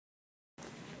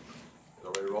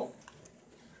Ready to roll?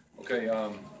 Okay,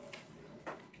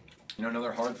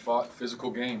 another hard-fought physical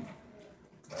game.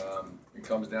 It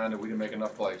comes down to we didn't make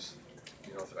enough plays,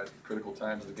 at critical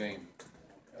times of the game.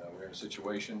 We're in a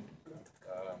situation,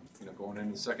 going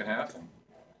into the second half and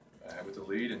with the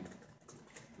lead, and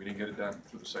we didn't get it done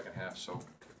through the second half. So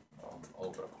I'll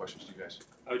open up questions to you guys.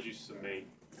 How would you summate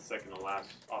the second to last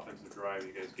offensive drive?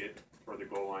 You guys get toward the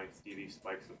goal line, Stevie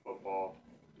spikes the football,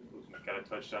 got a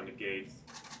touchdown to Gates,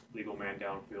 legal man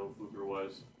downfield, Fluker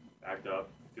was, backed up,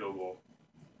 field goal.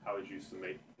 How would you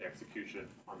summate the execution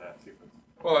on that sequence?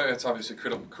 Well, it's obviously a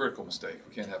critical mistake.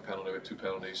 We can't have penalty with 2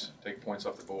 penalties, take points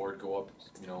off the board, go up,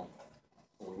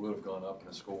 we would have gone up in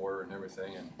the score and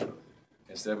everything, and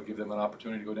instead we give them an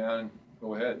opportunity to go down and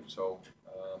go ahead. So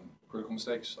critical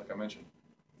mistakes, like I mentioned.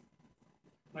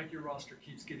 Mike, your roster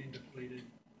keeps getting depleted.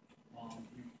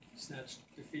 You snatched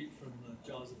defeat from the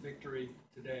jaws of victory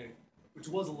today, which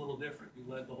was a little different.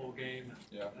 You led the whole game.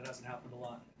 Yeah. That hasn't happened a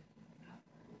lot.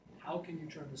 How can you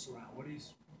turn this around?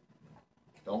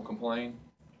 Don't complain,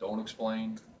 don't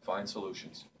explain, find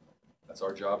solutions. That's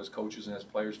our job as coaches and as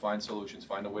players, find solutions,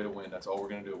 find a way to win. That's all we're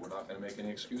going to do. We're not going to make any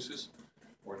excuses.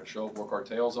 We're going to work our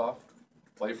tails off,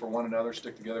 play for one another,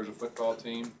 stick together as a football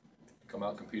team, come out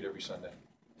and compete every Sunday.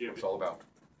 That's what it's all about.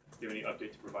 Do you have any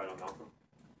update to provide on Malcolm?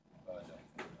 No.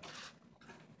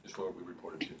 Just what we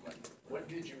reported to you. What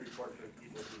did you report to the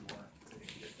people who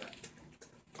didn't get that?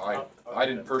 I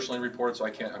didn't personally report it, so I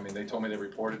can't. They told me they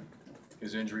reported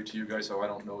his injury to you guys, so I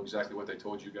don't know exactly what they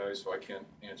told you guys, so I can't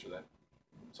answer that.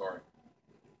 Sorry.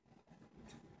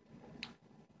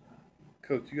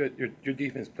 Coach, your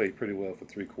defense played pretty well for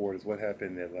 3 quarters. What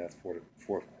happened in that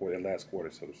last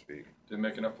quarter, so to speak? Didn't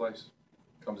make enough plays.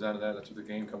 Comes down to that. That's what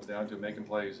the game comes down to, making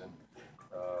plays, and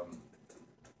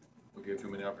we gave too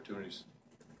many opportunities.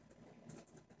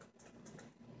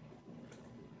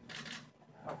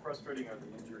 How frustrating are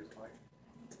the injuries, Mike?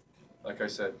 Like I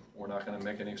said, we're not going to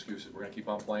make any excuses. We're going to keep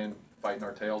on playing, fighting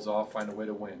our tails off, find a way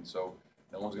to win. So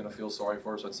no one's going to feel sorry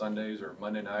for us on Sundays or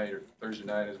Monday night or Thursday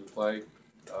night as we play.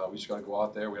 We just got to go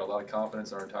out there. We got a lot of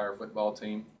confidence in our entire football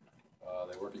team.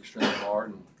 They work extremely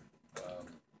hard, and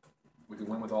we can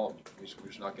win with all of them. We're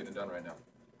just not getting it done right now.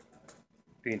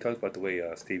 Can you talk about the way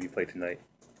Stevie played tonight,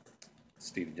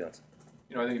 Stevie Johnson?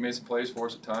 I think he made some plays for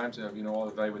us at times. I'll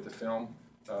evaluate the film.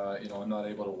 I'm not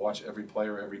able to watch every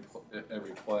player,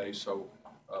 every play, so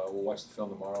we'll watch the film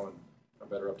tomorrow and a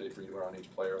better update for you on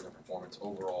each player and their performance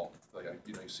overall.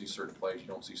 You see certain plays, you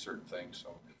don't see certain things,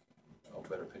 so I'll have a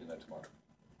better opinion of that tomorrow.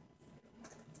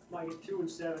 Mike, at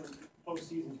 2-7,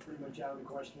 postseason's pretty much out of the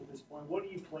question at this point. What do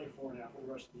you play for now for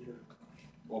the rest of the year?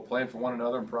 Well, playing for one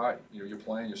another and pride. You're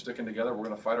playing, you're sticking together. We're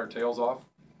going to fight our tails off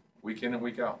week in and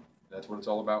week out. That's what it's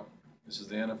all about. This is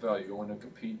the NFL. You go in and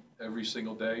compete every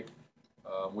single day,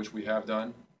 which we have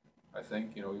done. I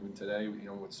think, even today,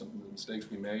 with some of the mistakes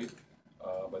we made,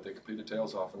 but they compete their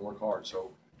tails off and work hard. So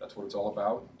that's what it's all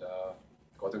about.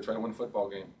 Go out there and try to win a football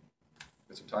game.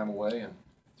 Get some time away, and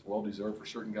it's well-deserved for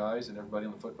certain guys and everybody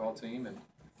on the football team. And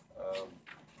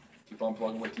keep on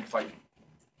plugging away, keep fighting.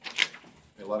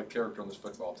 A lot of character on this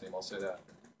football team, I'll say that.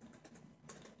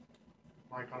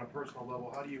 Mike, on a personal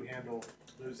level, how do you handle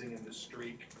losing in this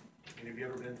streak? Have you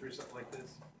ever been through something like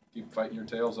this? Keep fighting your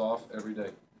tails off every day,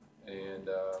 and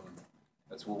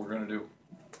that's what we're going to do.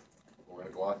 We're going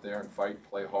to go out there and fight,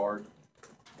 play hard,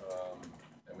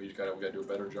 and we got to do a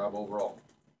better job overall.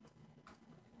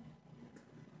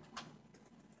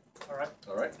 All right.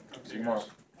 All right. See you tomorrow.